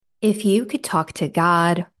If you could talk to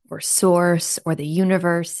God or Source or the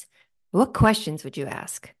universe, what questions would you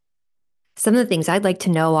ask? Some of the things I'd like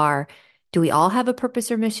to know are, do we all have a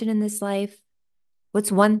purpose or mission in this life?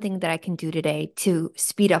 What's one thing that I can do today to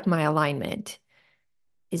speed up my alignment?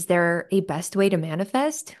 Is there a best way to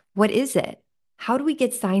manifest? What is it? How do we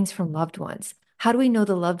get signs from loved ones? How do we know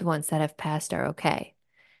the loved ones that have passed are okay?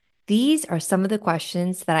 These are some of the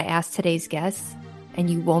questions that I asked today's guests,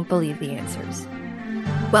 and you won't believe the answers.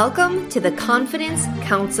 Welcome to the Confidence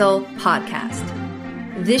Council podcast.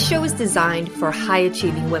 This show is designed for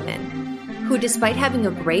high-achieving women who, despite having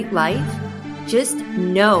a great life, just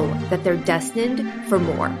know that they're destined for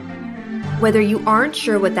more. Whether you aren't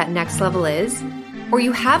sure what that next level is, or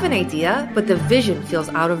you have an idea but the vision feels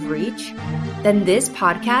out of reach, then this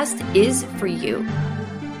podcast is for you.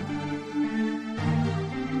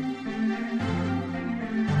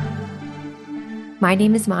 My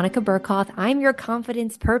name is Monica Burkhoff. I'm your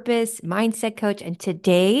confidence, purpose, mindset coach. And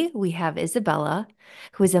today we have Isabella,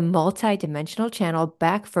 who is a multi-dimensional channel,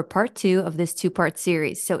 back for part 2 of this 2-part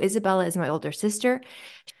series. So Isabella is my older sister.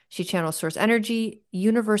 She channels source energy,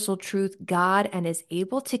 universal truth, God, and is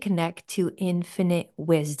able to connect to infinite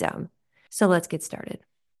wisdom. So let's get started.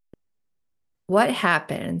 What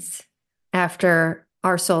happens after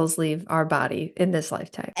our souls leave our body in this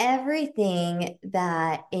lifetime? Everything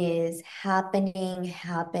that is happening,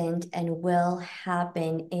 happened, and will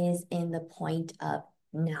happen is in the point of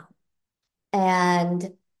now.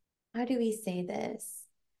 And how do we say this?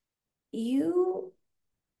 You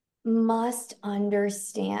must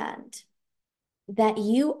understand that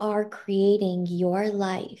you are creating your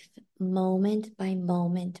life moment by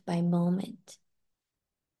moment by moment.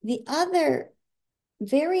 The other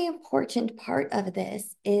very important part of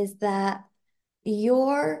this is that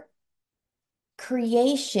your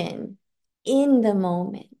creation in the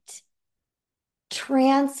moment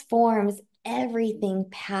transforms everything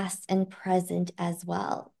past and present as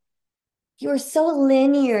well. You're so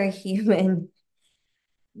linear human.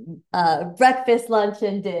 Breakfast, lunch,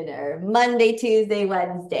 and dinner, Monday, Tuesday,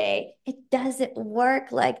 Wednesday. It doesn't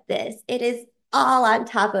work like this. It is all on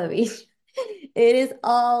top of each. It is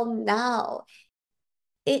all now.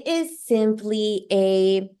 It is simply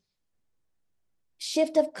a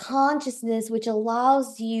shift of consciousness, which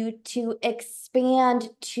allows you to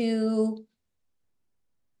expand to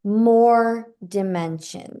more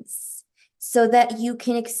dimensions so that you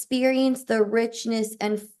can experience the richness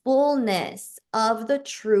and fullness of the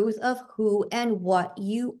truth of who and what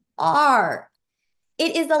you are.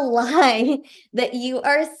 It is a lie that you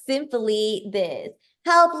are simply this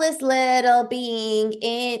helpless little being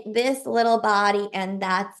in this little body, and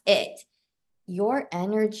that's it. Your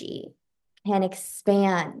energy can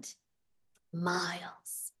expand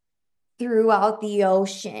miles throughout the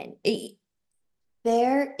ocean.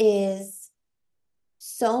 There is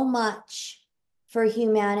so much for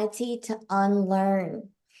humanity to unlearn.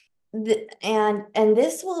 And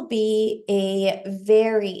this will be a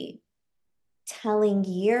very telling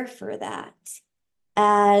year for that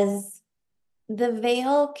as the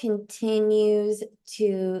veil continues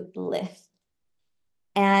to lift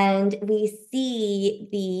and we see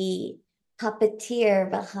the puppeteer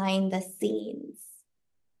behind the scenes.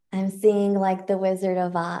 I'm seeing like the Wizard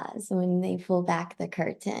of Oz when they pull back the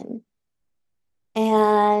curtain.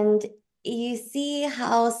 And you see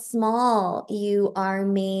how small you are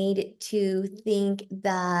made to think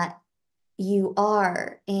that you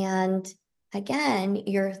are. And again,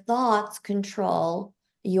 your thoughts control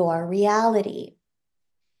your reality.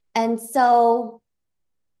 And so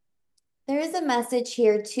there is a message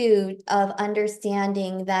here too of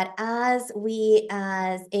understanding that as we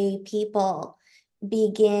as a people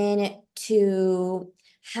begin to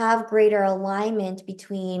have greater alignment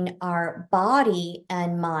between our body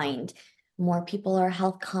and mind. More people are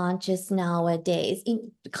health conscious nowadays.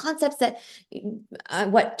 Concepts that,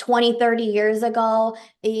 20, 30 years ago,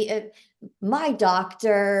 my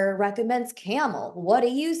doctor recommends Camel. What do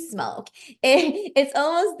you smoke? It's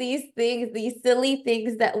almost these things, these silly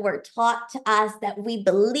things that were taught to us that we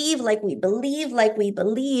believe, like we believe, like we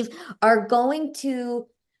believe, are going to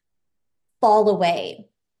fall away.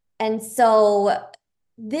 And so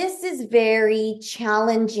this is very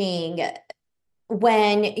challenging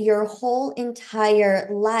when your whole entire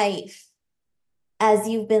life, as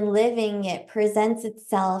you've been living it, presents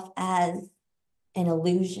itself as an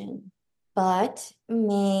illusion. But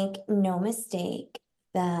make no mistake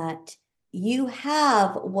that you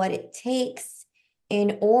have what it takes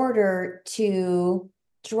in order to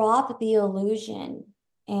drop the illusion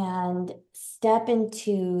and step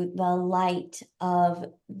into the light of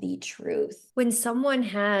the truth. When someone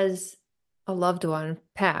has a loved one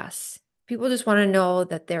pass? People just want to know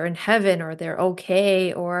that they're in heaven or they're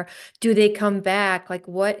okay, or do they come back? Like,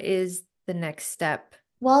 what is the next step?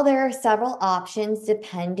 Well, there are several options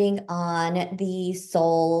depending on the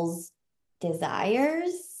soul's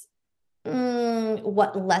desires,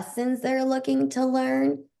 what lessons they're looking to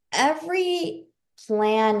learn. Every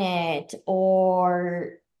planet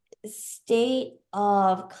or state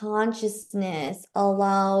of consciousness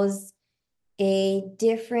allows a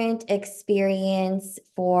different experience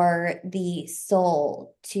for the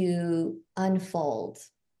soul to unfold.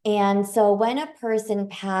 And so when a person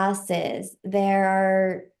passes, there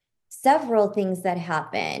are several things that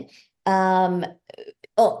happen. Um,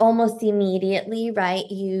 Almost immediately, right?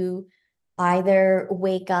 You either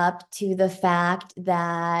wake up to the fact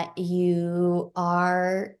that you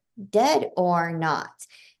are dead or not.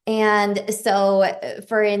 And so,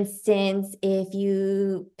 for instance, if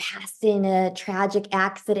you pass in a tragic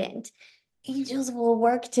accident, angels will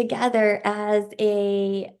work together as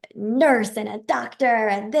a nurse and a doctor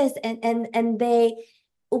and this and they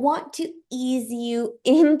want to ease you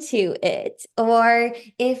into it. Or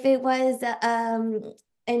if it was an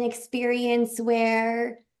experience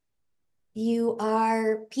where you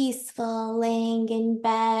are peaceful laying in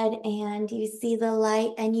bed and you see the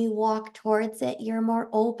light and you walk towards it, you're more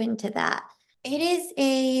open to that. It is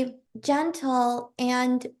a gentle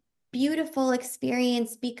and beautiful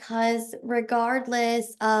experience because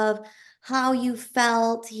regardless of how you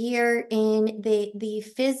felt here in the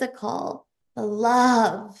physical, the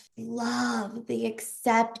love, the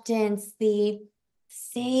acceptance, the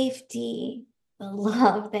safety, the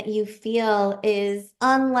love that you feel is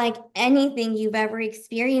unlike anything you've ever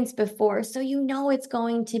experienced before. So you know it's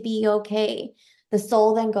going to be okay. The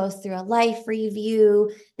soul then goes through a life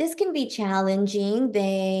review. This can be challenging.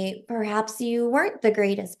 Perhaps you weren't the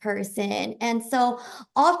greatest person. And so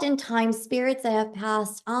oftentimes spirits that have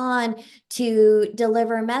passed on to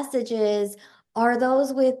deliver messages are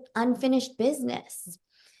those with unfinished business.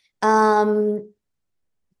 Um,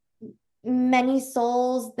 Many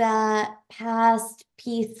souls that passed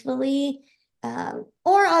peacefully,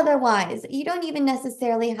 or otherwise. You don't even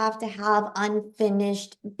necessarily have to have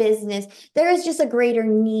unfinished business. There is just a greater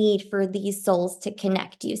need for these souls to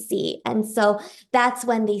connect, you see. And so that's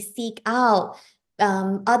when they seek out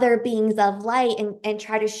other beings of light and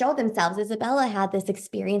try to show themselves. Isabella had this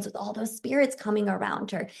experience with all those spirits coming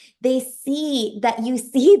around her. They see that you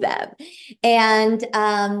see them.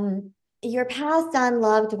 And your past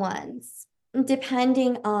unloved ones,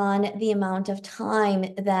 depending on the amount of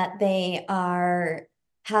time that they are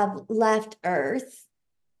have left Earth,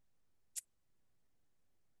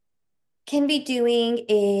 can be doing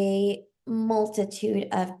a multitude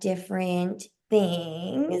of different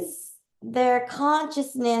things. Their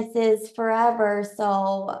consciousness is forever.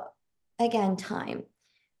 So, again, time.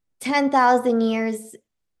 10,000 years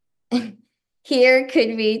here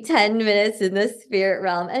could be 10 minutes in the spirit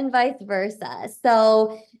realm and vice versa.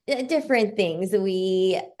 So different things.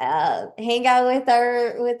 We hang out with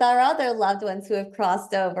our other loved ones who have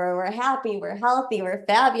crossed over. We're happy, we're healthy, we're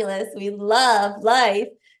fabulous, we love life.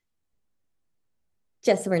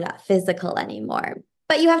 Just we're not physical anymore.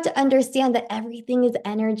 But you have to understand that everything is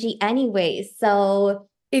energy anyway. So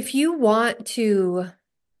If you want to,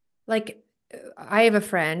 like, I have a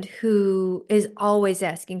friend who is always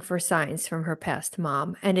asking for signs from her past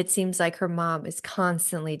mom, and it seems like her mom is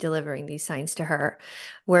constantly delivering these signs to her.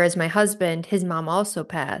 Whereas my husband, his mom also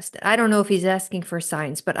passed. I don't know if he's asking for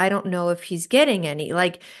signs, but I don't know if he's getting any.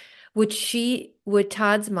 Like, would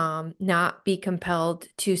Todd's mom not be compelled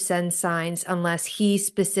to send signs unless he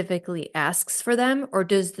specifically asks for them? Or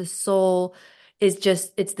does the soul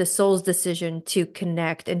it's the soul's decision to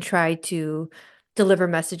connect and try to deliver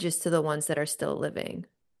messages to the ones that are still living?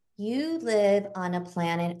 you live on a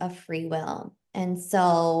planet of free will. And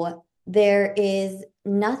so there is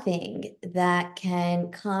nothing that can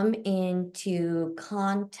come into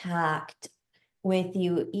contact with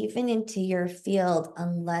you, even into your field,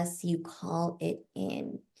 unless you call it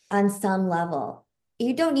in on some level.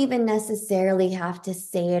 You don't even necessarily have to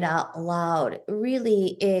say it out loud.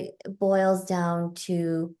 Really, it boils down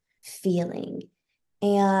to feeling.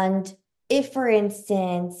 And if, for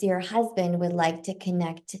instance, your husband would like to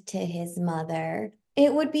connect to his mother,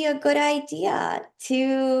 it would be a good idea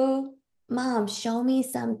to, Mom, show me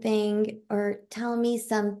something or tell me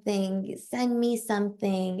something, send me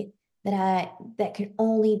something that can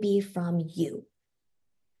only be from you.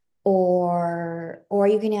 Or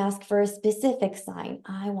you can ask for a specific sign.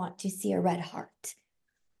 I want to see a red heart.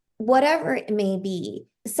 Whatever it may be,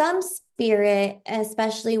 some spirit,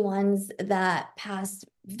 especially ones that passed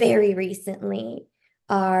very recently,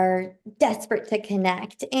 are desperate to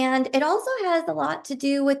connect. And it also has a lot to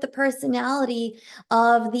do with the personality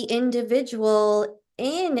of the individual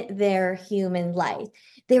in their human life.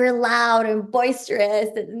 They're loud and boisterous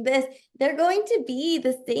and this, they're going to be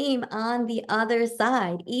the same on the other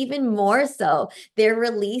side, even more so. They're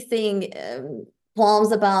releasing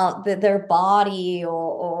qualms about their body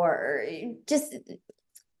or just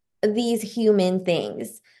these human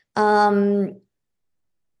things.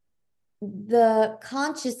 The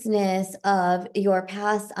consciousness of your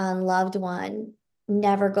past unloved one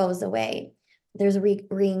never goes away. There's a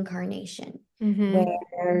reincarnation Mm-hmm.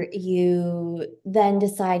 where you then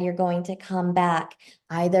decide you're going to come back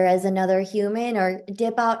either as another human or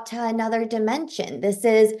dip out to another dimension. This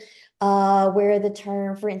is where the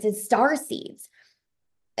term, for instance, star seeds.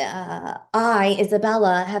 I,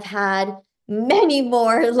 Isabella, have had many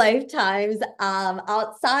more lifetimes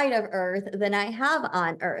outside of Earth than I have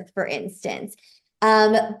on Earth, for instance.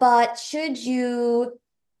 But should you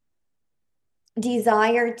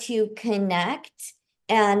desire to connect,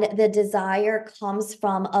 and the desire comes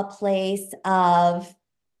from a place of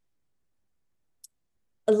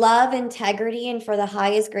love, integrity, and for the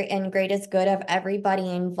highest great and greatest good of everybody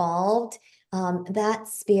involved, that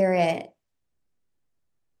spirit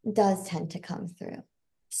does tend to come through.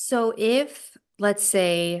 So if, let's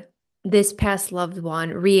say, this past loved one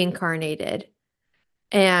reincarnated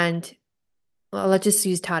and well, let's just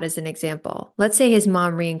use Todd as an example. Let's say his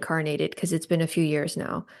mom reincarnated because it's been a few years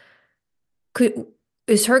now. Could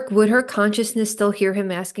is her would her consciousness still hear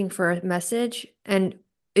him asking for a message? And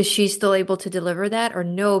is she still able to deliver that or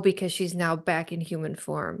no because she's now back in human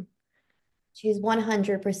form? She's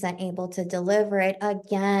 100% able to deliver it.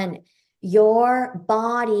 Again, your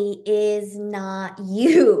body is not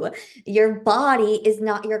you. Your body is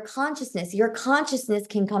not your consciousness. Your consciousness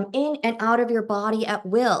can come in and out of your body at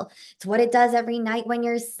will. It's what it does every night when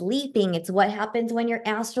you're sleeping. It's what happens when you're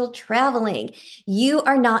astral traveling. You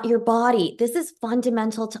are not your body. This is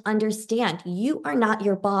fundamental to understand. You are not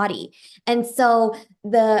your body. And so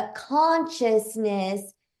the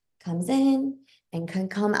consciousness comes in and can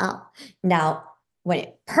come out. Now, when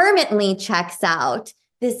it permanently checks out,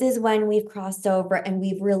 this is when we've crossed over and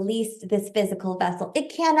we've released this physical vessel.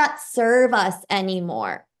 It cannot serve us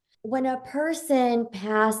anymore. When a person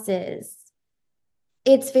passes,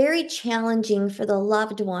 it's very challenging for the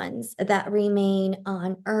loved ones that remain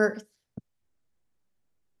on earth.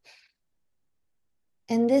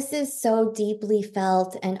 And this is so deeply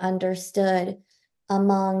felt and understood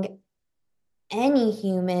among any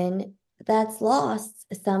human that's lost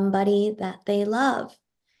somebody that they love.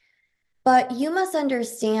 But you must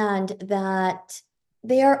understand that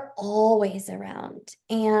they are always around.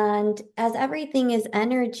 And as everything is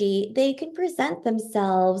energy, they can present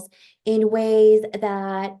themselves in ways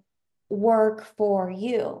that work for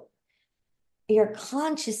you. Your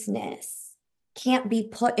consciousness can't be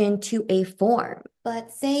put into a form.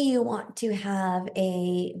 But say you want to have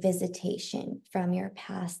a visitation from your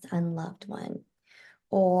past unloved one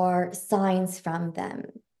or signs from them,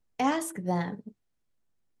 ask them,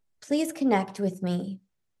 please connect with me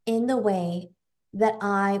in the way that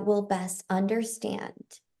I will best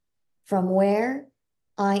understand from where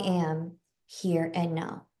I am here and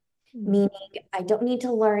now. Mm. Meaning, I don't need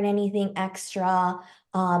to learn anything extra.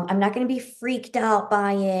 I'm not going to be freaked out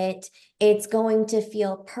by it. It's going to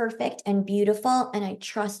feel perfect and beautiful. And I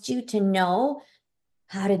trust you to know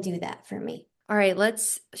how to do that for me. All right,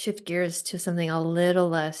 let's shift gears to something a little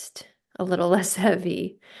less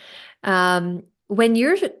heavy. When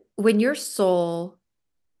your soul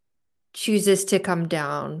chooses to come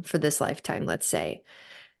down for this lifetime, let's say,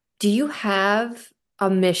 do you have a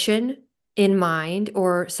mission in mind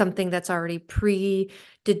or something that's already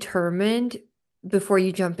predetermined before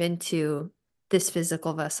you jump into this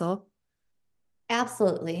physical vessel?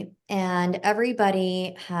 Absolutely. And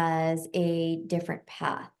everybody has a different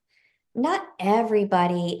path. Not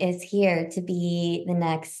everybody is here to be the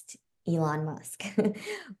next Elon Musk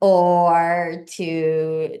or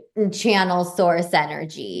to channel source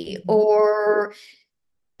energy, Mhm. or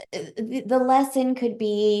the lesson could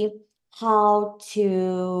be how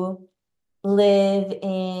to live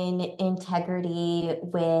in integrity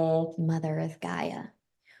with Mother Earth Gaia,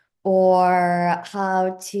 or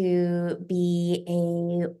how to be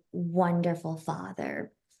a wonderful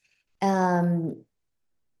father. Um,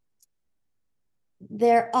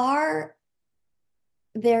 there are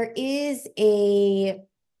there is a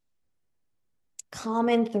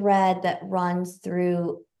common thread that runs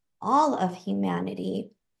through all of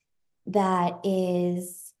humanity that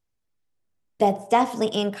is that's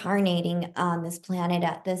definitely incarnating on this planet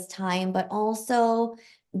at this time, but also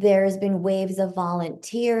There's been waves of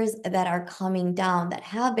volunteers that are coming down, that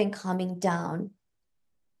have been coming down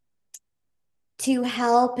to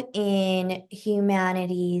help in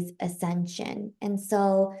humanity's ascension. And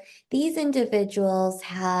so these individuals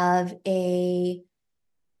have a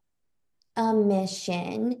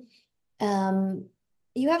mission.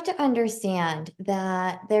 You have to understand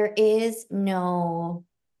that there is no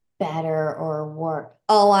better or worse.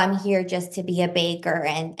 Oh, I'm here just to be a baker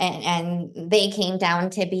and they came down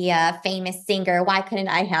to be a famous singer. Why couldn't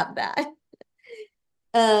I have that?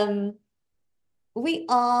 Um, we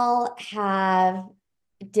all have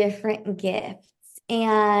different gifts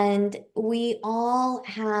and we all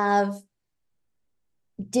have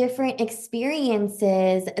different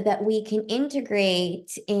experiences that we can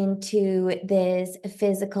integrate into this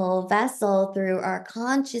physical vessel through our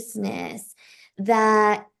consciousness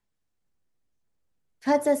that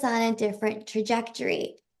puts us on a different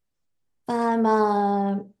trajectory. I'm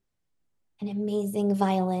an amazing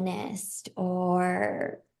violinist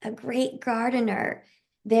or a great gardener.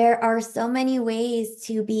 There are so many ways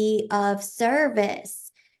to be of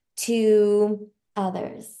service to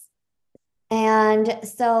others. And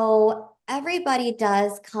so everybody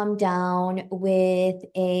does come down with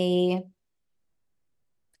a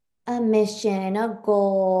mission, a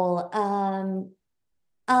goal,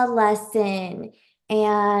 a lesson,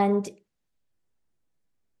 and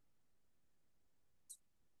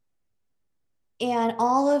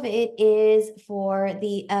all of it is for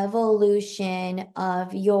the evolution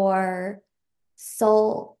of your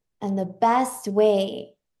soul. And the best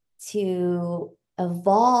way to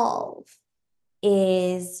evolve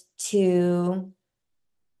is to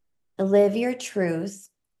live your truth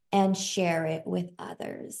and share it with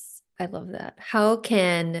others. I love that. How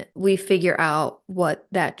can we figure out what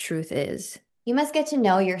that truth is? You must get to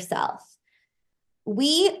know yourself.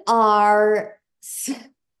 We are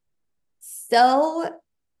so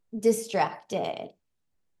distracted.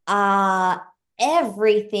 Uh,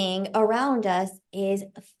 Everything around us is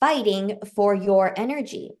fighting for your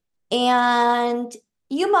energy. And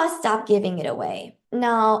you must stop giving it away.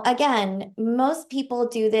 Now, again, most people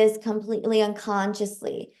do this completely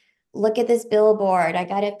unconsciously. Look at this billboard. I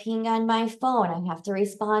got a ping on my phone. I have to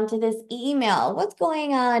respond to this email. What's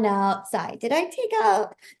going on outside? Did I take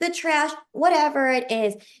out the trash? Whatever it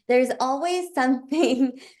is, there's always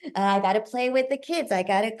something. I got to play with the kids. I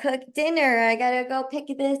got to cook dinner. I got to go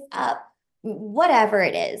pick this up. Whatever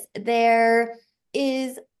it is, there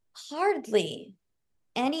is hardly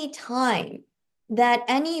any time that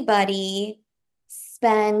anybody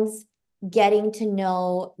spends getting to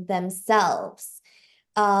know themselves.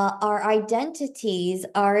 Our identities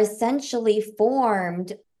are essentially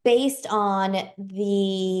formed based on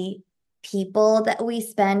the people that we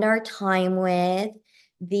spend our time with,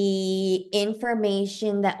 the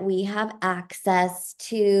information that we have access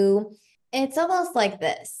to. It's almost like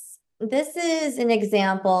this. This is an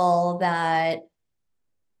example that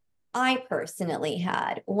I personally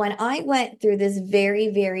had when I went through this very,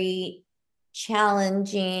 very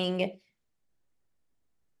challenging,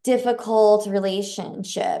 difficult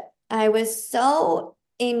relationship. I was so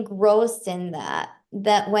engrossed in that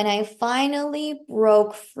when I finally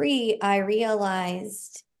broke free, I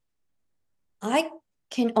realized I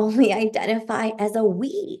can only identify as a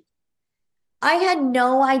we. I had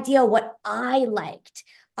no idea what I liked.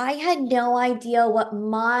 I had no idea what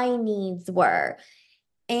my needs were.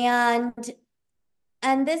 And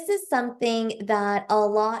this is something that a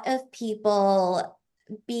lot of people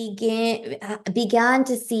began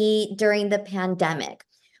to see during the pandemic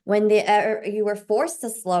when you were forced to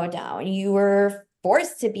slow down, you were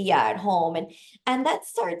forced to be at home, and that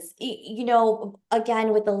starts,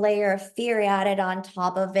 again with the layer of fear added on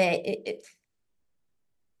top of it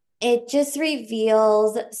just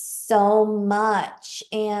reveals so much.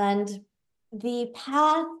 And the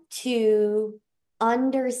path to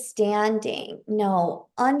understanding, no,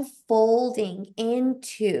 unfolding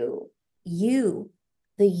into you,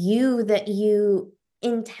 the you that you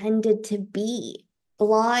intended to be,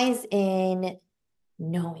 lies in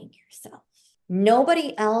knowing yourself.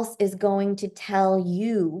 Nobody else is going to tell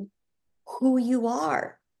you who you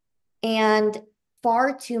are. And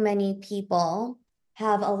far too many people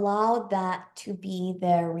have allowed that to be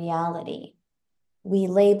their reality. We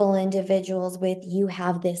label individuals with, you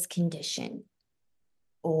have this condition,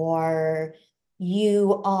 or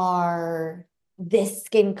you are this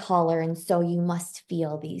skin color, and so you must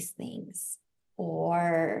feel these things,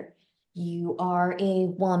 or you are a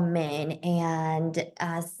woman, and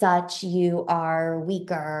as such, you are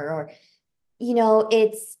weaker, or,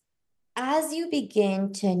 it's as you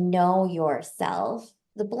begin to know yourself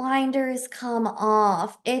The blinders come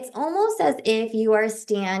off. It's almost as if you are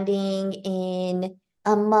standing in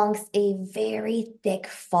amongst a very thick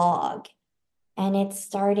fog and it's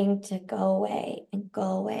starting to go away and go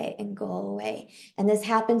away and go away. And this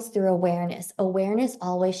happens through awareness. Awareness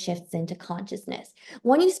always shifts into consciousness.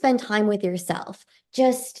 When you spend time with yourself,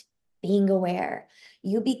 just being aware,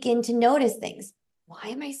 you begin to notice things. Why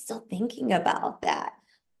am I still thinking about that?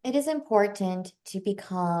 It is important to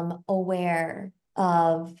become aware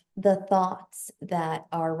of the thoughts that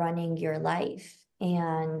are running your life.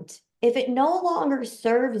 And if it no longer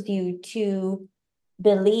serves you to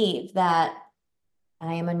believe that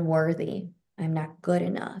I am unworthy, I'm not good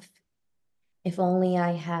enough, if only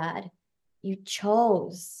I had, you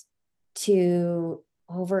chose to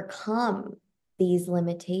overcome these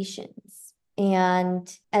limitations.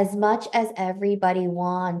 And as much as everybody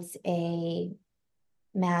wants a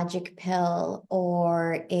magic pill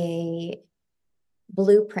or a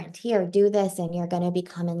blueprint, here, do this and you're going to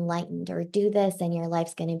become enlightened, or do this and your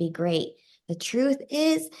life's going to be great. The truth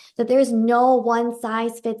is that there's no one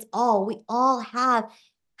size fits all. We all have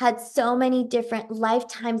had so many different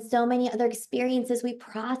lifetimes, so many other experiences. We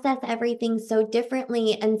process everything so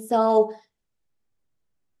differently. And so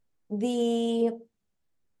the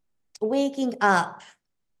waking up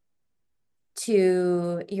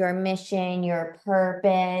to your mission, your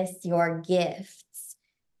purpose, your gifts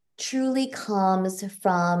truly comes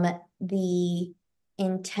from the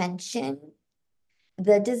intention,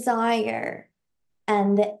 the desire,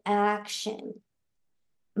 and the action.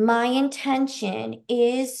 My intention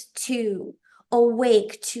is to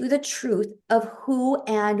awake to the truth of who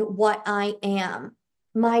and what I am.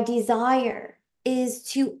 My desire is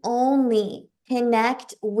to only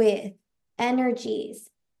connect with energies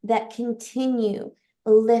that continue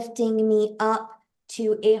lifting me up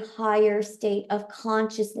to a higher state of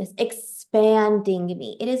consciousness, expanding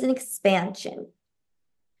me. It is an expansion.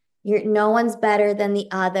 No one's better than the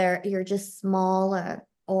other. You're just smaller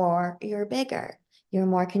or you're bigger. You're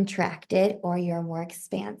more contracted or you're more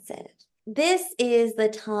expansive. This is the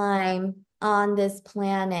time on this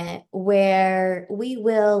planet where we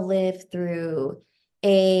will live through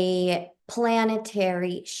a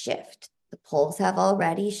planetary shift. The poles have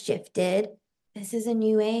already shifted. This is a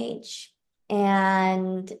new age.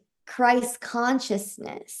 And Christ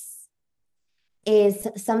consciousness is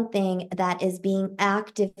something that is being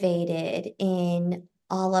activated in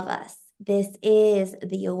all of us. This is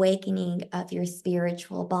the awakening of your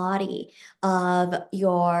spiritual body, of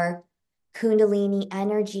your Kundalini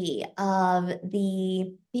energy, of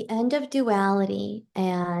the end of duality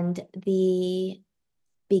and the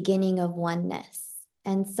beginning of oneness.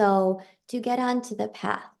 And so to get onto the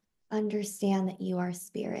path, understand that you are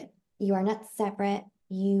spirit. You are not separate.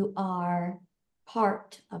 You are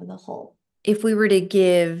part of the whole. If we were to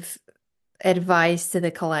give advice to the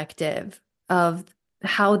collective of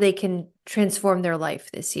how they can transform their life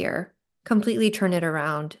this year, completely turn it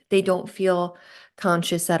around, they don't feel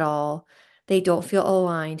conscious at all, they don't feel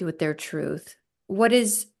aligned with their truth, what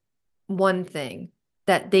is one thing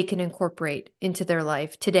that they can incorporate into their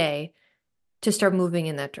life today to start moving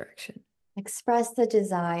in that direction? Express the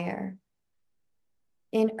desire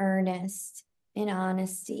in earnest, in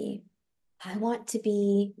honesty. I want to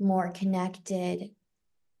be more connected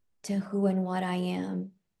to who and what I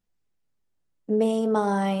am. May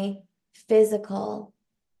my physical,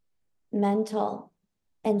 mental,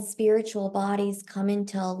 and spiritual bodies come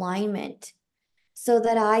into alignment so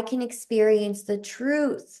that I can experience the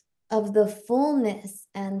truth of the fullness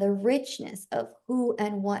and the richness of who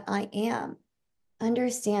and what I am.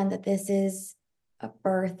 Understand that this is a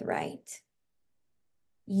birthright.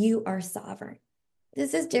 You are sovereign.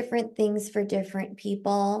 This is different things for different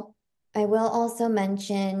people. I will also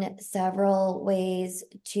mention several ways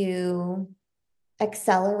to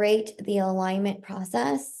accelerate the alignment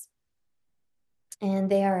process, and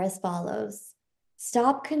they are as follows.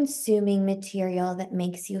 Stop consuming material that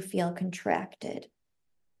makes you feel contracted.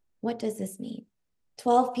 What does this mean?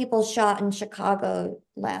 12 people shot in Chicago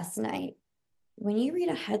last night. When you read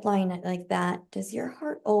a headline like that, does your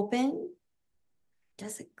heart open?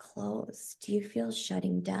 Does it close? Do you feel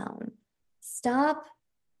shutting down? Stop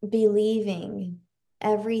believing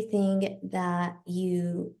everything that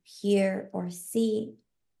you hear or see,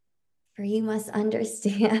 for you must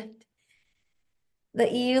understand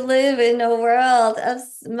that you live in a world of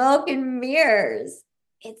smoke and mirrors.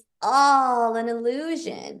 It's all an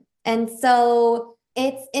illusion. And so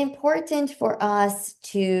it's important for us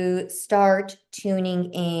to start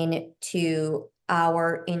tuning in to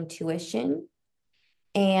our intuition.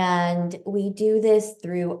 And we do this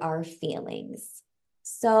through our feelings.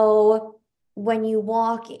 So when you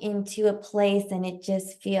walk into a place and it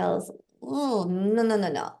just feels, oh, no, no,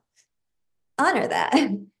 no, no. Honor that.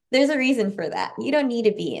 There's a reason for that. You don't need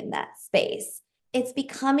to be in that space. It's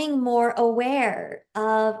becoming more aware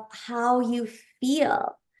of how you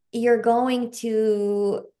feel. You're going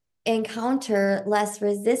to encounter less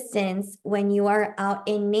resistance when you are out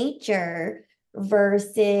in nature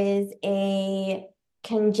versus a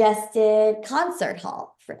congested concert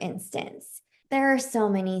hall, for instance. There are so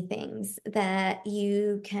many things that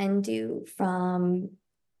you can do, from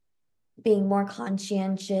being more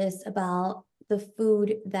conscientious about the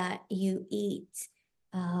food that you eat,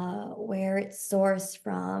 where it's sourced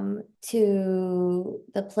from, to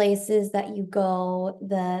the places that you go,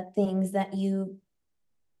 the things that you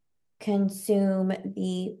consume,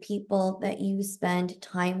 the people that you spend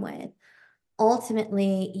time with.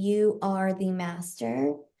 Ultimately, you are the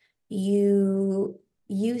master. You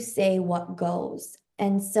say what goes.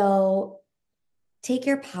 And so take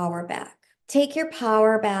your power back. Take your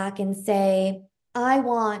power back and say, I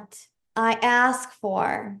want, I ask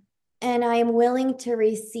for, and I am willing to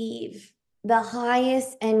receive the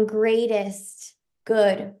highest and greatest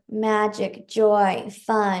good, magic, joy,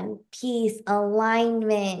 fun, peace,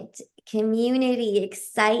 alignment, community,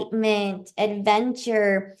 excitement,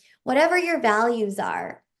 adventure, whatever your values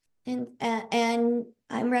are. And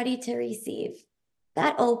I'm ready to receive.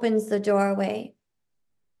 That opens the doorway.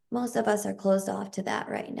 Most of us are closed off to that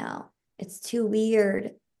right now. It's too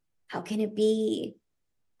weird. How can it be?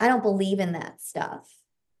 I don't believe in that stuff.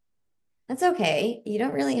 That's okay. You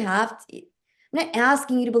don't really have to. I'm not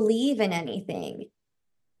asking you to believe in anything.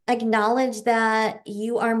 Acknowledge that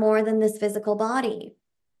you are more than this physical body.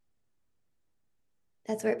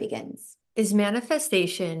 That's where it begins. Is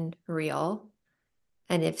manifestation real?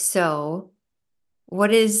 And if so,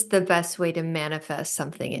 what is the best way to manifest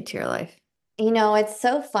something into your life? It's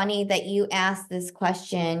so funny that you asked this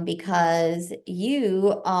question, because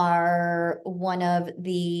you are one of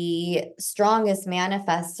the strongest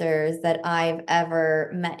manifestors that I've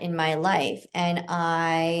ever met in my life. And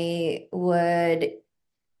I would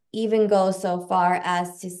even go so far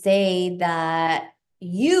as to say that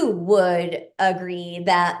you would agree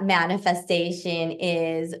that manifestation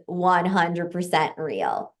is 100%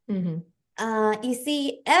 real. Mm-hmm. You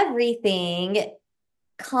see, everything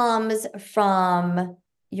comes from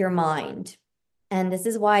your mind. And this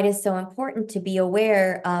is why it is so important to be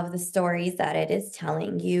aware of the stories that it is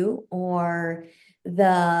telling you, or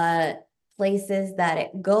the places that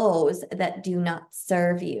it goes that do not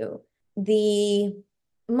serve you. The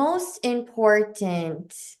most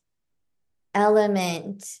important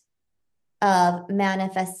element of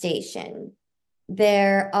manifestation,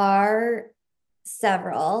 there are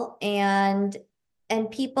several, and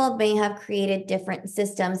people may have created different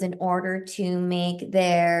systems in order to make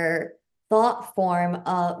their thought form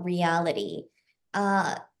a reality.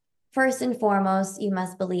 First and foremost, you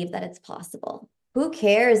must believe that it's possible. Who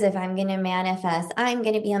cares if I'm going to manifest? I'm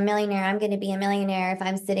going to be a millionaire. I'm going to be a millionaire if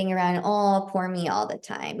I'm sitting around, oh, poor me all the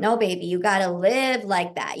time. No, baby, you got to live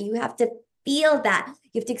like that. You have to feel that.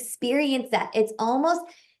 You have to experience that. It's almost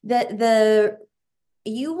the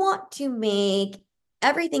you want to make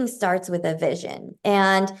everything starts with a vision.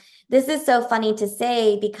 And this is so funny to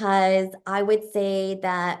say, because I would say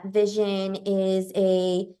that vision is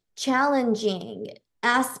a challenging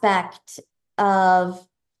aspect of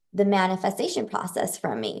the manifestation process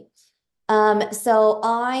for me. So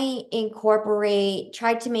I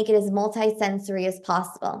tried to make it as multi-sensory as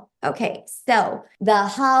possible. Okay, so the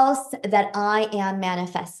house that I am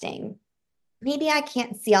manifesting, maybe I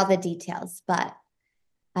can't see all the details, but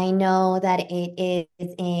I know that it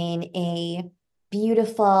is in a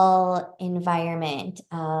beautiful environment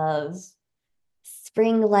of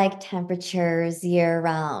spring-like temperatures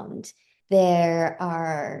year-round. There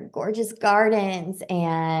are gorgeous gardens,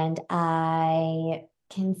 and I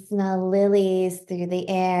can smell lilies through the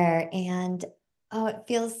air. And oh, it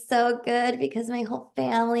feels so good because my whole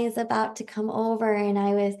family is about to come over, and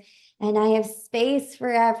I have space for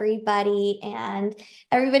everybody, and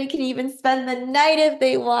everybody can even spend the night if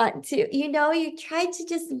they want to. You try to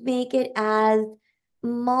just make it as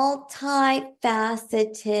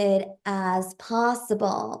multifaceted as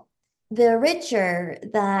possible. The richer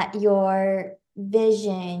that your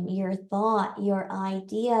vision, your thought, your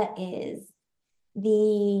idea is,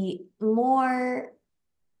 the more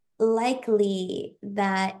likely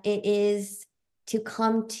that it is to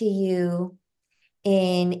come to you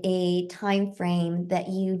in a time frame that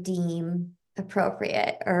you deem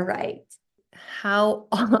appropriate or right. how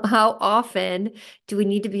how often do we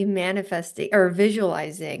need to be manifesting or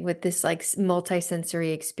visualizing with this like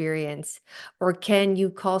multisensory experience? Or can you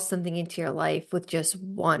call something into your life with just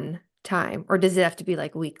one time? Or does it have to be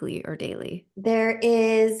like weekly or daily? There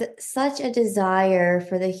is such a desire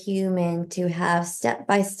for the human to have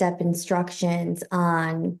step-by-step instructions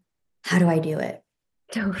on how do I do it?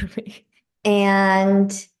 Totally.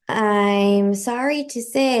 And I'm sorry to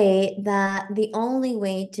say that the only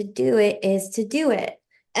way to do it is to do it.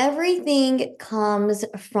 Everything comes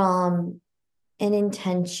from an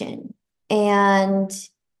intention and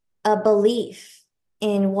a belief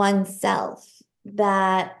in oneself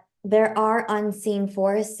that there are unseen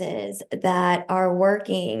forces that are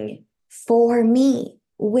working for me,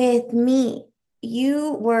 with me.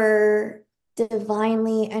 You were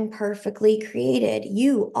divinely and perfectly created,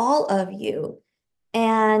 you, all of you.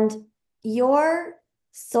 And your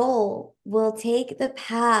soul will take the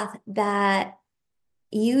path that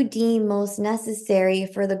you deem most necessary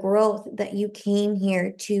for the growth that you came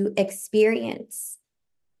here to experience.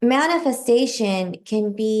 Manifestation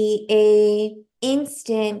can be a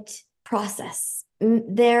instant process.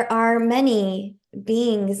 There are many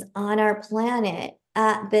beings on our planet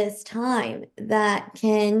at this time that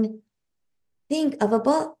can think of a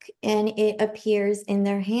book and it appears in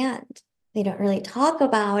their hand. They don't really talk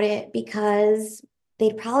about it because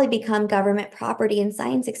they'd probably become government property in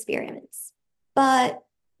science experiments. But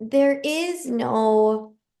there is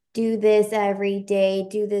no do this every day,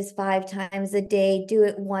 do this 5 times a day, do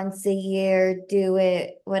it once a year, do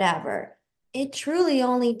it whatever. It truly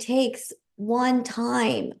only takes one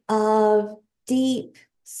time of deep,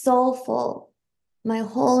 soulful, my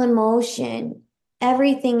whole emotion,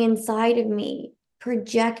 everything inside of me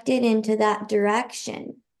projected into that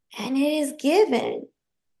direction, and it is given.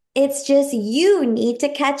 It's just you need to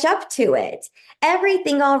catch up to it.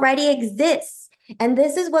 Everything already exists. And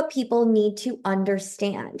this is what people need to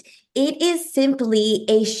understand. It is simply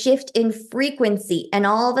a shift in frequency. And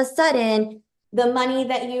all of a sudden, the money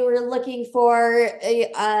that you were looking for,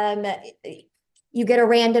 you get a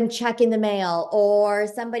random check in the mail, or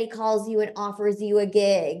somebody calls you and offers you a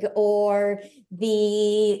gig, or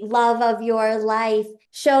the love of your life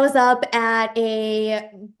shows up at a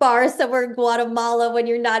bar somewhere in Guatemala when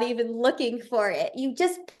you're not even looking for it. You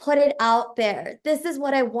just put it out there. This is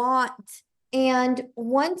what I want. And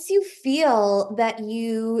once you feel that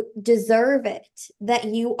you deserve it, that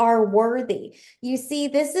you are worthy, you see,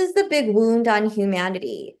 this is the big wound on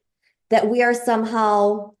humanity, that we are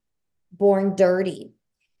somehow born dirty,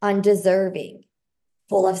 undeserving,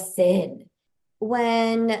 full of sin.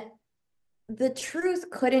 When the truth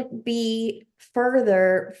couldn't be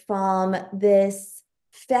further from this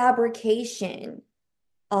fabrication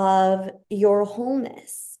of your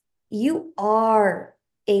wholeness. You are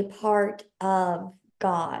a part of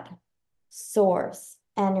God, source,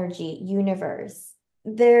 energy, universe.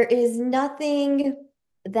 There is nothing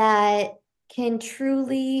that can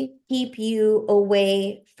truly keep you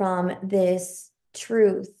away from this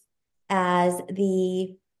truth as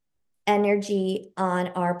the energy on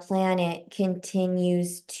our planet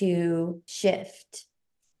continues to shift.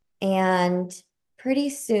 And pretty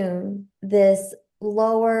soon, this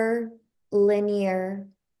lower, linear,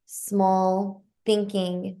 small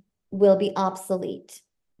thinking will be obsolete.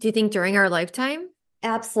 Do you think during our lifetime?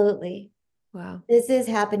 Absolutely. Wow. This is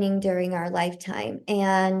happening during our lifetime,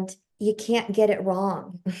 and you can't get it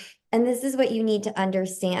wrong. And this is what you need to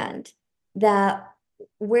understand, that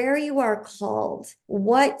where you are called,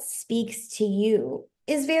 what speaks to you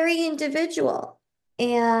is very individual.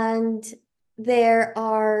 And there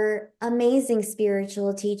are amazing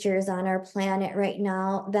spiritual teachers on our planet right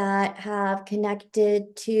now that have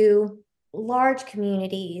connected to large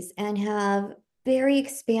communities and have very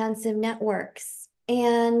expansive networks.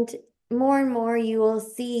 And more you will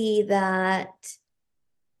see that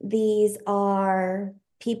these are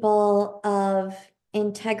people of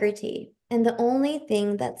integrity. And the only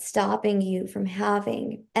thing that's stopping you from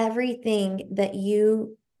having everything that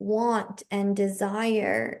you want and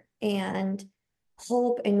desire and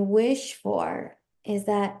hope and wish for is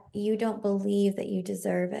that you don't believe that you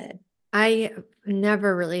deserve it. I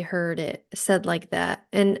never really heard it said like that.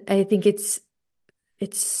 And I think it's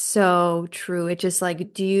so true. It just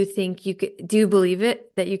like, do you think you could, do you believe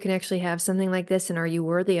it that you can actually have something like this and are you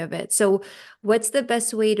worthy of it? So, what's the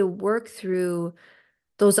best way to work through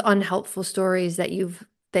those unhelpful stories that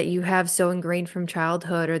you have so ingrained from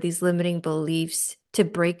childhood or these limiting beliefs to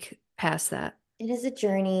break past that? It is a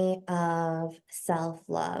journey of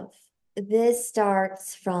self-love. This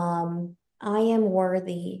starts from I am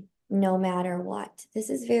worthy no matter what. This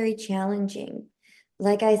is very challenging.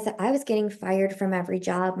 like I said, I was getting fired from every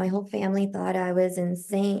job. My whole family thought I was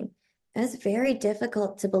insane. It was very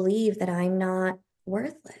difficult to believe that I'm not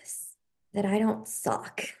worthless, that I don't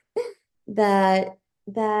suck, that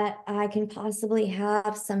I can possibly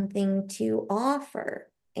have something to offer.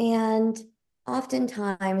 And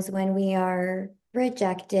oftentimes when we are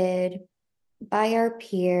rejected by our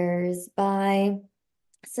peers, by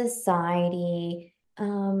society,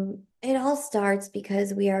 it all starts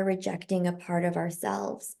because we are rejecting a part of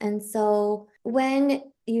ourselves. And so when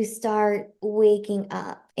you start waking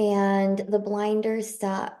up and the blinders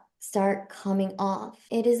start coming off,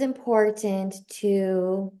 it is important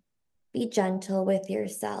to be gentle with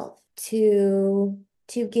yourself, to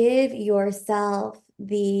give yourself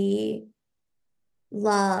the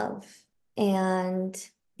love and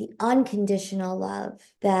the unconditional love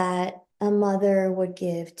that a mother would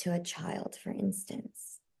give to a child, for instance.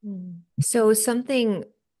 So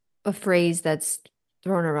a phrase that's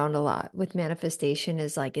thrown around a lot with manifestation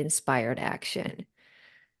is like inspired action.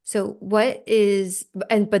 So what is,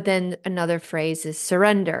 and but then another phrase is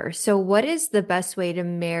surrender. So what is the best way to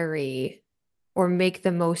marry or make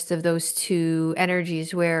the most of those two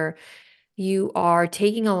energies where you are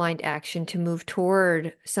taking aligned action to move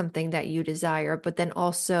toward something that you desire, but then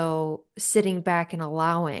also sitting back and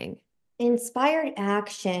allowing? Inspired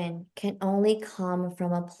action can only come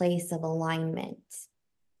from a place of alignment.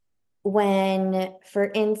 When,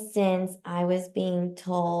 for instance, I was being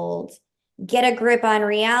told, get a grip on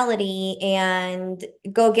reality and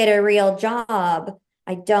go get a real job,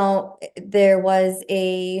 there was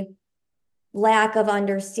a lack of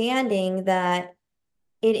understanding that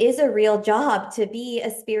it is a real job to be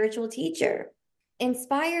a spiritual teacher.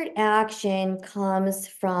 Inspired action comes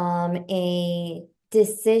from a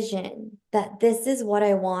decision that this is what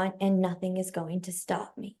I want and nothing is going to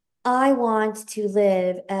stop me. I want to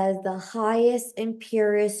live as the highest and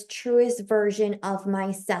purest, truest version of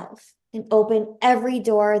myself and open every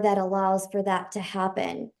door that allows for that to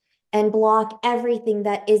happen and block everything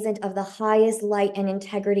that isn't of the highest light and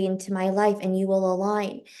integrity into my life, and you will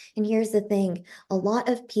align. And here's the thing, a lot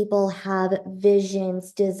of people have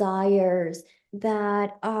visions, desires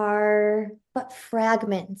that are but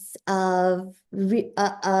fragments of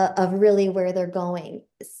really where they're going.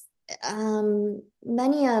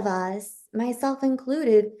 Many of us, myself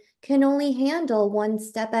included, can only handle one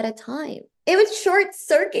step at a time. It would short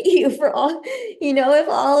circuit you for all, if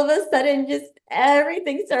all of a sudden just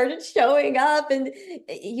everything started showing up and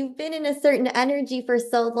you've been in a certain energy for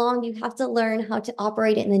so long, you have to learn how to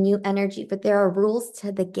operate in the new energy. But there are rules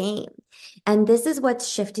to the game. And this is what's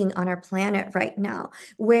shifting on our planet right now.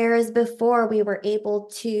 Whereas before we were able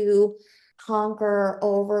to conquer,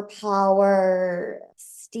 overpower,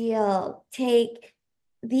 steal, take,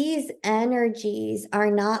 these energies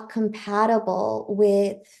are not compatible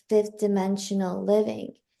with fifth dimensional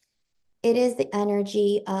living. It is the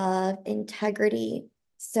energy of integrity,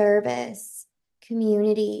 service,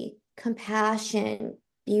 community, compassion,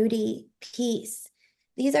 beauty, peace.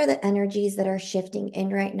 These are the energies that are shifting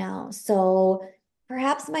in right now. So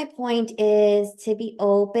perhaps my point is to be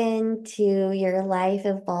open to your life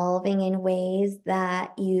evolving in ways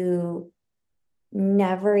that you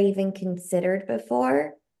never even considered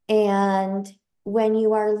before. And when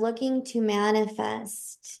you are looking to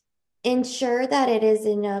manifest, ensure that it is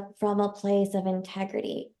from a place of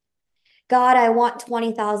integrity. God, I want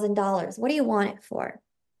 $20,000. What do you want it for?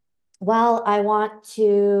 Well, I want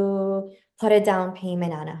to put a down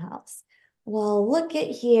payment on a house. Well, look at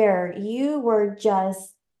here. You were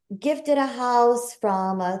just gifted a house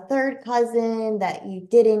from a third cousin that you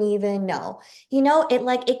didn't even know.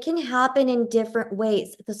 It can happen in different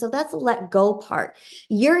ways. So that's the let go part.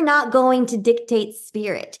 You're not going to dictate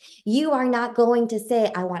spirit. You are not going to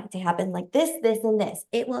say, I want it to happen like this, and this.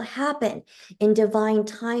 It will happen in divine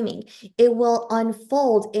timing. It will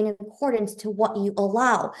unfold in accordance to what you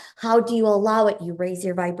allow. How do you allow it? You raise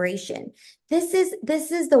your vibration. This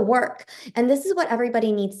is the work. And this is what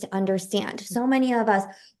everybody needs to understand. So many of us,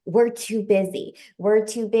 we're too busy. We're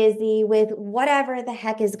too busy with whatever the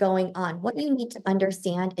heck is going on. What you need to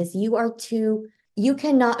understand is you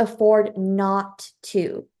cannot afford not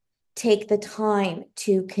to take the time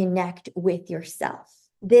to connect with yourself.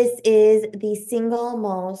 This is the single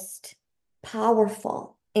most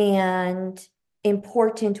powerful and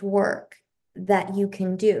important work that you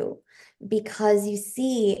can do, because you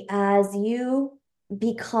see, as you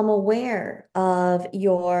become aware of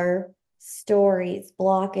your stories,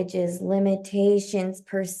 blockages, limitations,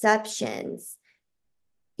 perceptions,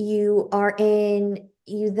 you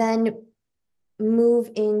then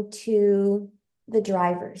move into the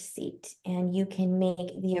driver's seat and you can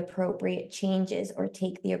make the appropriate changes or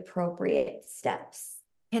take the appropriate steps.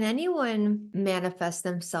 Can anyone manifest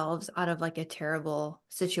themselves out of like a terrible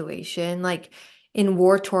situation, like in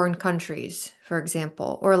war-torn countries, for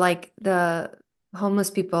example, or like the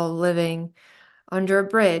homeless people living under a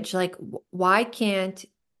bridge? Like, why can't,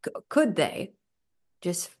 could they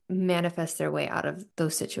just manifest their way out of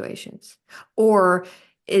those situations? Or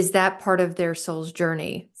is that part of their soul's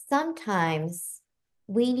journey? Sometimes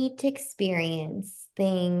we need to experience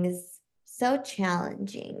things so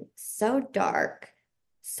challenging, so dark,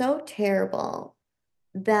 so terrible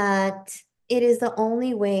that it is the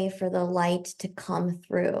only way for the light to come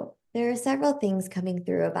through. There are several things coming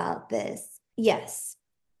through about this. Yes,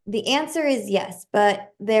 the answer is yes,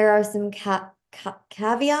 but there are some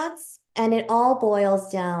caveats, and it all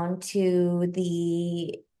boils down to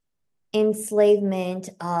the enslavement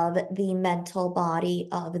of the mental body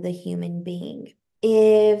of the human being.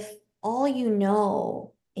 If all you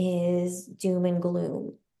know is doom and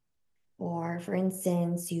gloom, or for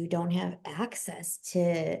instance, you don't have access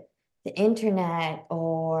to the internet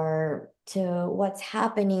or to what's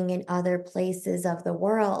happening in other places of the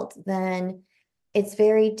world, then it's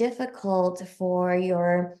very difficult for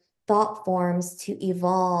your thought forms to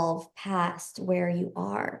evolve past where you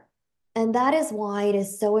are. And that is why it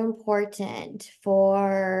is so important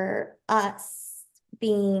for us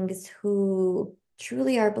beings who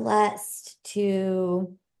truly are blessed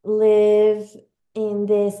to live in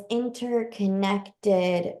this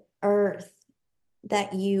interconnected earth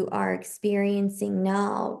that you are experiencing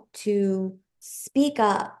now to speak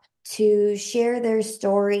up, to share their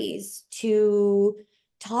stories, to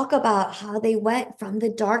talk about how they went from the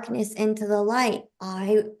darkness into the light.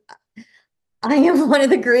 I am one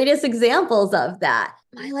of the greatest examples of that.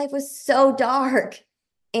 My life was so dark.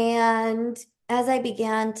 And as I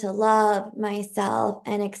began to love myself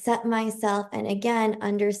and accept myself, and again,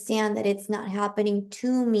 understand that it's not happening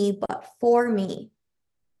to me, but for me,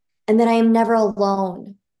 and that I am never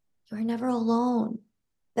alone. You are never alone,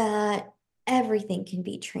 that everything can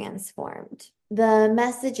be transformed. The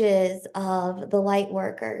messages of the light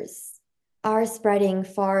workers are spreading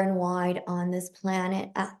far and wide on this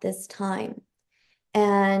planet at this time.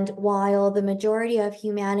 And while the majority of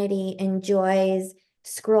humanity enjoys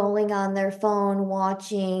scrolling on their phone,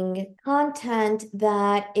 watching content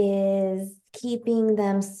that is keeping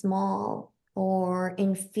them small or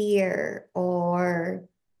in fear or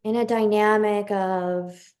in a dynamic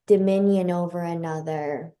of dominion over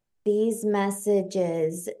another, these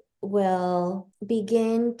messages will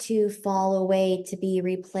begin to fall away to be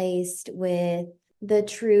replaced with the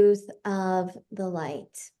truth of the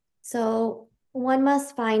light. So one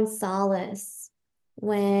must find solace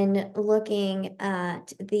when looking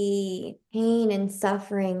at the pain and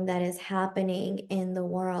suffering that is happening in the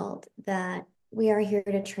world, that we are here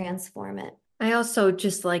to transform it. I also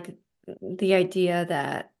just like the idea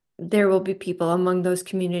that there will be people among those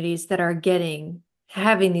communities that are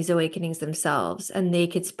having these awakenings themselves, and they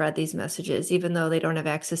could spread these messages even though they don't have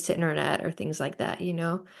access to internet or things like that, you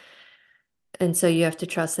know? And so you have to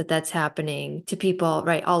trust that that's happening to people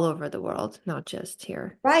right all over the world, not just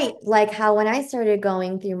here. Right. Like how when I started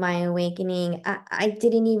going through my awakening, I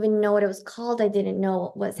didn't even know what it was called. I didn't know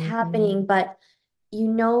what was Mhm. happening, but you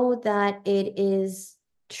know that it is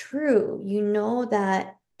true. You know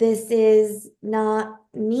that this is not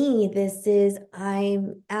me. This is,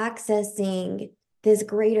 I'm accessing this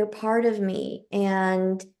greater part of me,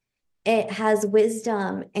 and it has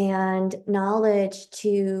wisdom and knowledge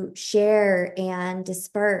to share and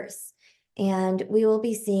disperse. And we will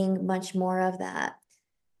be seeing much more of that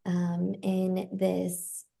in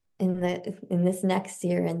this next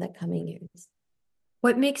year and the coming years.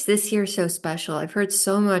 What makes this year so special? I've heard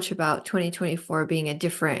so much about 2024 being a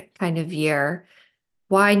different kind of year.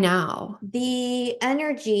 Why now? The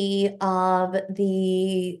energy of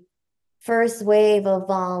the first wave of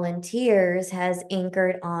volunteers has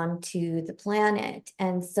anchored onto the planet.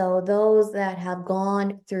 And so those that have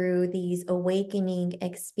gone through these awakening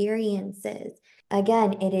experiences,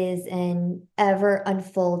 again, it is an ever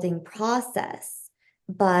unfolding process.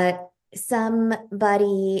 But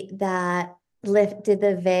somebody that lifted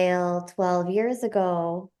the veil 12 years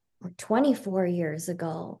ago or 24 years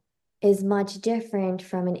ago is much different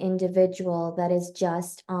from an individual that is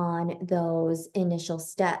just on those initial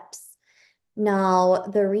steps. Now,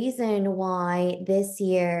 the reason why this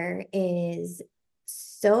year is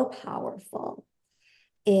so powerful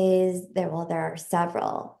is there are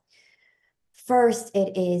several. First,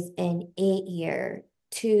 it is an 8 year.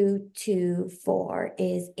 224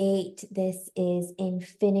 is 8. This is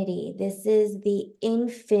infinity. This is the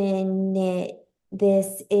infinite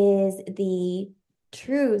This is the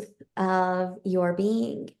truth of your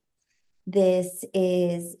being. This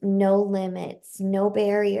is no limits, no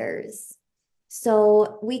barriers.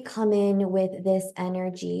 So we come in with this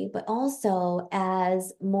energy, but also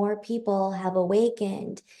as more people have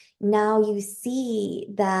awakened, now you see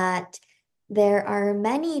that there are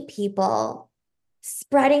many people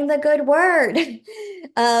spreading the good word.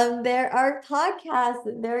 There are podcasts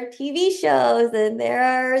and there are TV shows and there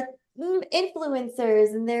are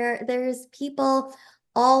influencers and there's people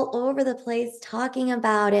all over the place talking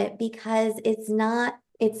about it because it's not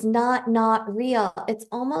real. It's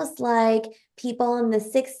almost like people in the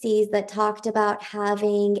 60s that talked about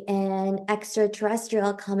having an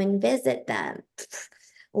extraterrestrial come and visit them,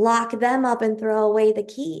 lock them up and throw away the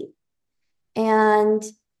key. And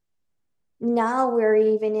now we're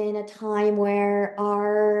even in a time where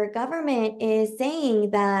our government is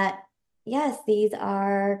saying that, yes, these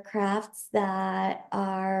are crafts that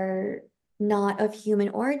are not of human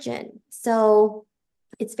origin. So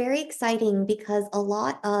it's very exciting because a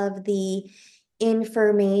lot of the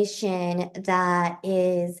information that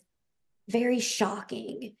is very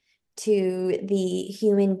shocking to the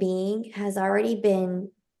human being has already been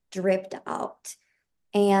dripped out.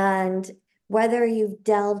 And whether you've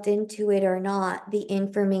delved into it or not, the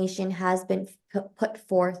information has been put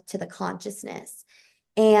forth to the consciousness.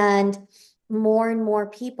 And more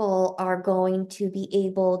people are going to be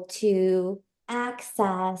able to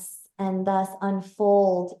access and thus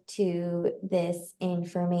unfold to this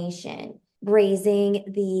information, raising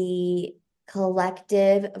the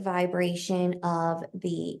collective vibration of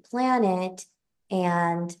the planet.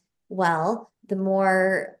 And well, the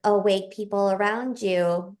more awake people around you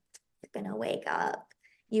are going to wake up.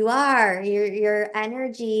 Your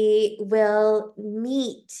energy will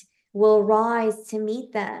rise to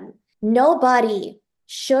meet them. Nobody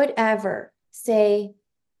should ever say,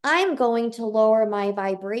 I'm going to lower my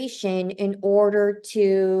vibration in order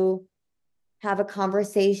to have a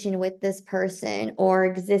conversation with this person or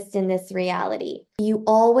exist in this reality. You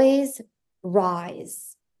always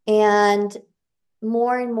rise. And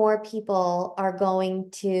more people are going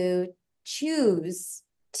to choose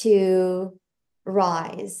to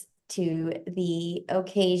rise to the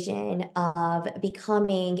occasion of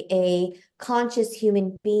becoming a conscious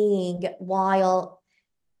human being while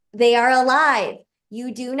they are alive.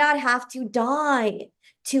 You do not have to die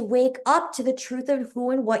to wake up to the truth of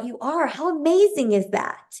who and what you are. How amazing is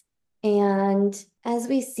that? And as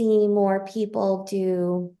we see more people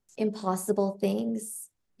do impossible things,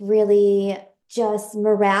 really just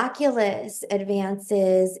miraculous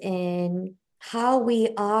advances in how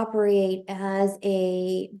we operate as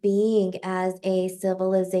a being, as a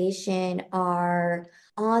civilization, are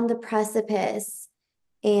on the precipice.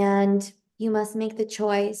 And you must make the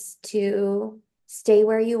choice to stay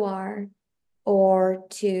where you are or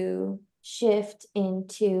to shift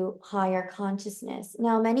into higher consciousness.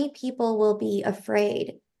 Now, many people will be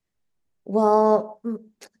afraid. Well,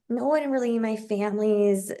 no one really in my family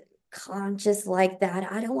is conscious like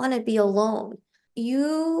that. I don't want to be alone.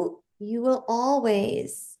 You will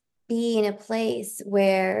always be in a place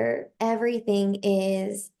where everything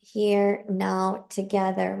is here now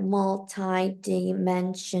together,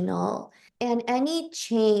 multi-dimensional. And any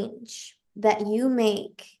change that you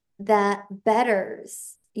make that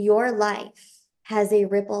betters your life has a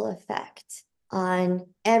ripple effect on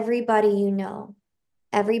everybody you know,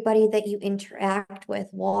 everybody that you interact with,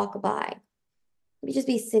 walk by. You just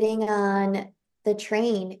be sitting on the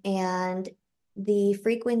train and the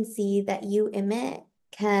frequency that you emit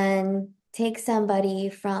can take somebody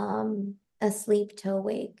from asleep to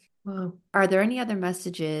awake. Wow. Are there any other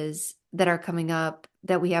messages that are coming up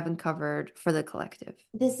that we haven't covered for the collective?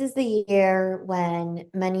 This is the year when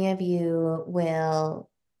many of you will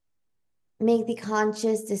make the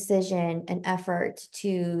conscious decision and effort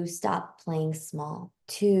to stop playing small,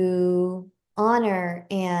 to honor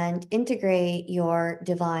and integrate your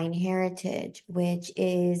divine heritage, which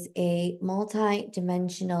is a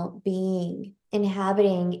multi-dimensional being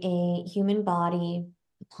inhabiting a human body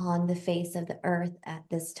upon the face of the earth at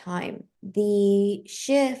this time. The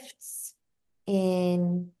shifts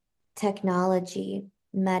in technology,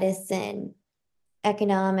 medicine,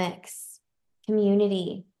 economics,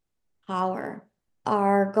 community, power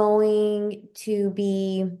are going to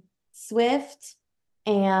be swift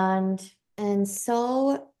and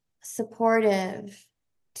so supportive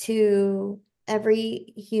to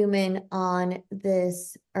every human on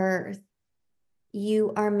this earth.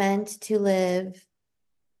 You are meant to live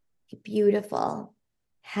beautiful,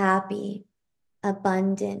 happy,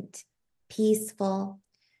 abundant, peaceful,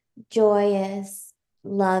 joyous,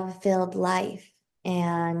 love-filled life.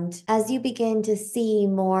 And as you begin to see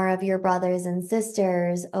more of your brothers and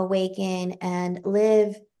sisters awaken and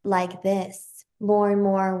live like this, more and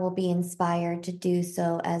more will be inspired to do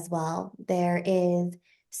so as well. There is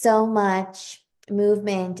so much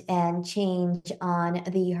movement and change on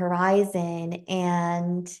the horizon,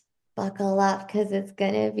 and buckle up because it's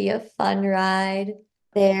going to be a fun ride.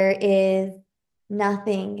 There is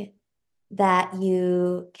nothing that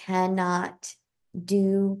you cannot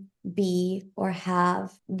do, be, or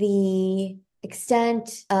have. The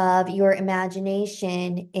extent of your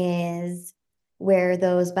imagination is where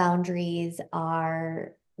those boundaries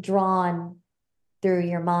are drawn through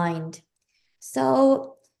your mind.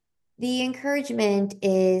 So, the encouragement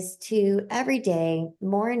is to every day,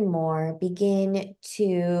 more and more, begin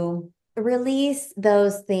to release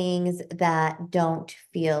those things that don't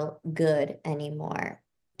feel good anymore.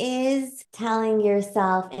 Is telling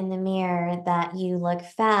yourself in the mirror that you look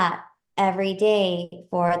fat every day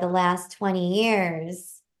for the last 20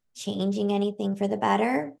 years changing anything for the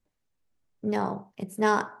better? No, it's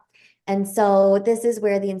not. And so this is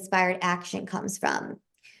where the inspired action comes from.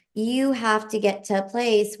 You have to get to a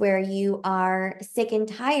place where you are sick and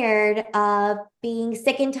tired of being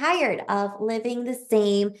sick and tired of living the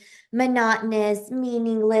same monotonous,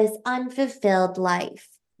 meaningless, unfulfilled life.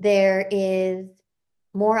 There is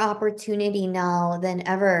more opportunity now than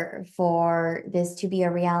ever for this to be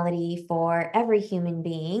a reality for every human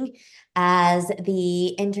being, as the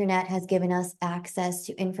internet has given us access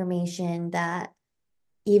to information that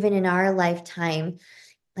even in our lifetime,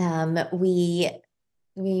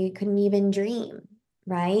 we couldn't even dream,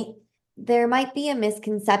 right? There might be a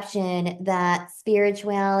misconception that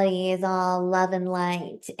spirituality is all love and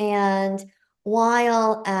light. And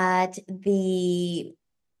while at the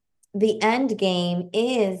end game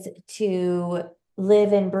is to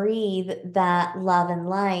live and breathe that love and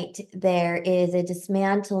light, there is a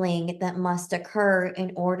dismantling that must occur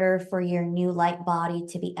in order for your new light body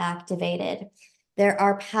to be activated. There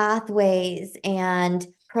are pathways and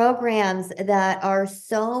programs that are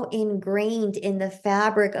so ingrained in the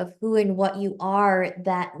fabric of who and what you are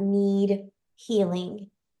that need healing,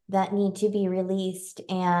 that need to be released.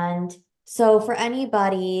 And so, for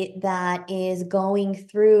anybody that is going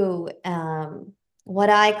through what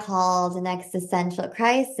I called an existential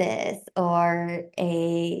crisis or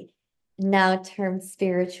a now termed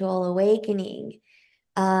spiritual awakening,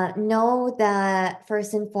 know that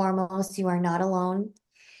first and foremost, you are not alone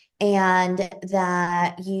and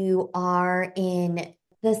that you are in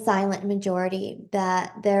the silent majority,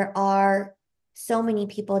 that there are so many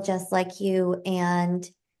people just like you, and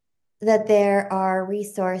that there are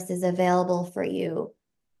resources available for you.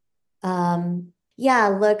 Yeah,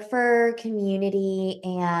 look for community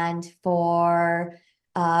and for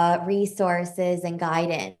resources and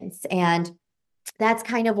guidance. And that's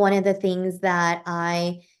kind of one of the things that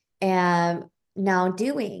I am now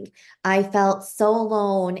doing. I felt so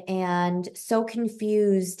alone and so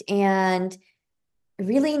confused and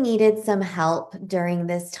really needed some help during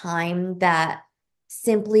this time that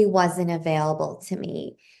simply wasn't available to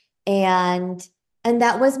me. And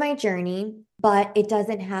that was my journey, but it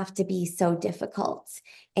doesn't have to be so difficult.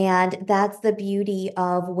 And that's the beauty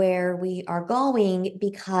of where we are going,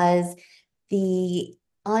 because the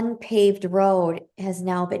unpaved road has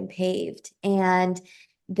now been paved. And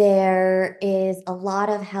there is a lot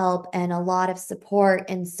of help and a lot of support.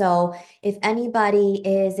 And so, if anybody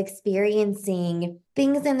is experiencing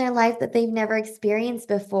things in their life that they've never experienced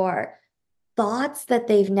before, thoughts that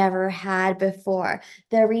they've never had before,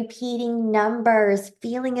 they're repeating numbers,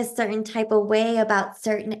 feeling a certain type of way about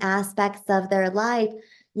certain aspects of their life,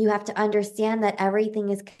 you have to understand that everything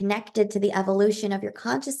is connected to the evolution of your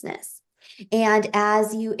consciousness. And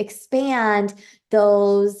as you expand,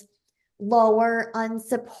 those lower,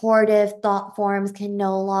 unsupportive thought forms can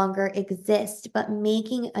no longer exist, but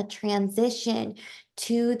making a transition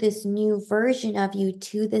to this new version of you,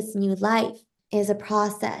 to this new life, is a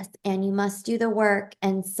process, and you must do the work.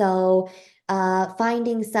 And so,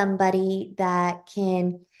 finding somebody that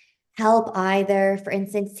can help, either, for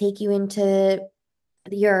instance, take you into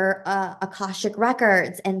your Akashic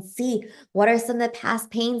records and see what are some of the past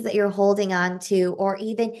pains that you're holding on to, or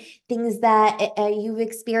even things that you've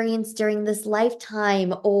experienced during this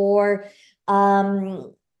lifetime, or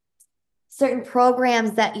certain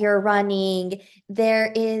programs that you're running.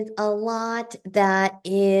 There is a lot that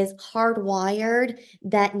is hardwired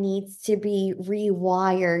that needs to be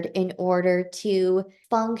rewired in order to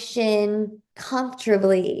function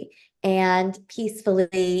comfortably and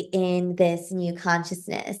peacefully in this new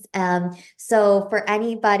consciousness. So for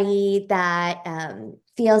anybody that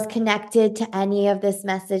feels connected to any of this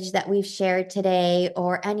message that we've shared today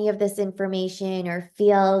or any of this information, or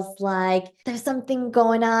feels like there's something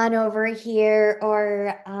going on over here,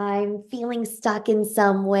 or I'm feeling stuck in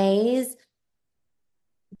some ways,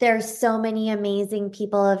 there's so many amazing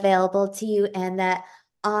people available to you, and that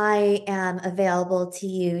I am available to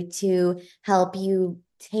you to help you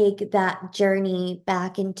take that journey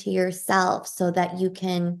back into yourself so that you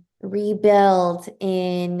can rebuild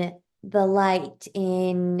in the light,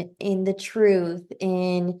 in the truth,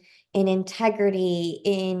 in integrity,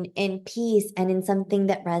 in peace, and in something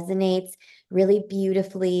that resonates really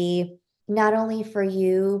beautifully, not only for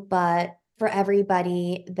you but for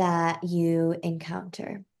everybody that you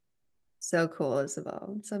encounter. So cool,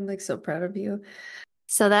 Isabel. So I'm like so proud of you.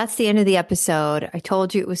 So that's the end of the episode. I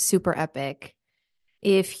told you it was super epic.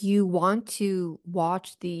 If you want to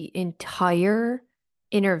watch the entire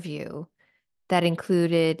interview that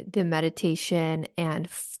included the meditation and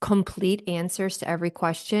complete answers to every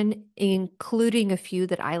question, including a few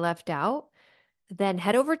that I left out, then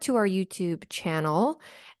head over to our YouTube channel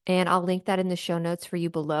and I'll link that in the show notes for you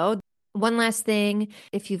below. One last thing,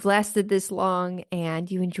 if you've lasted this long and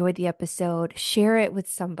you enjoyed the episode, share it with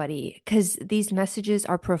somebody because these messages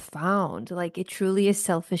are profound. Like it truly is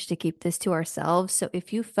selfish to keep this to ourselves. So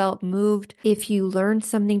if you felt moved, if you learned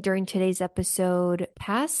something during today's episode,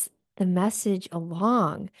 pass the message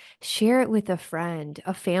along. Share it with a friend,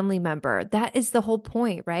 a family member. That is the whole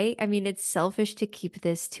point, right? I mean, it's selfish to keep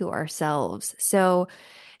this to ourselves. So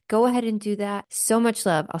go ahead and do that. So much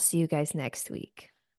love. I'll see you guys next week.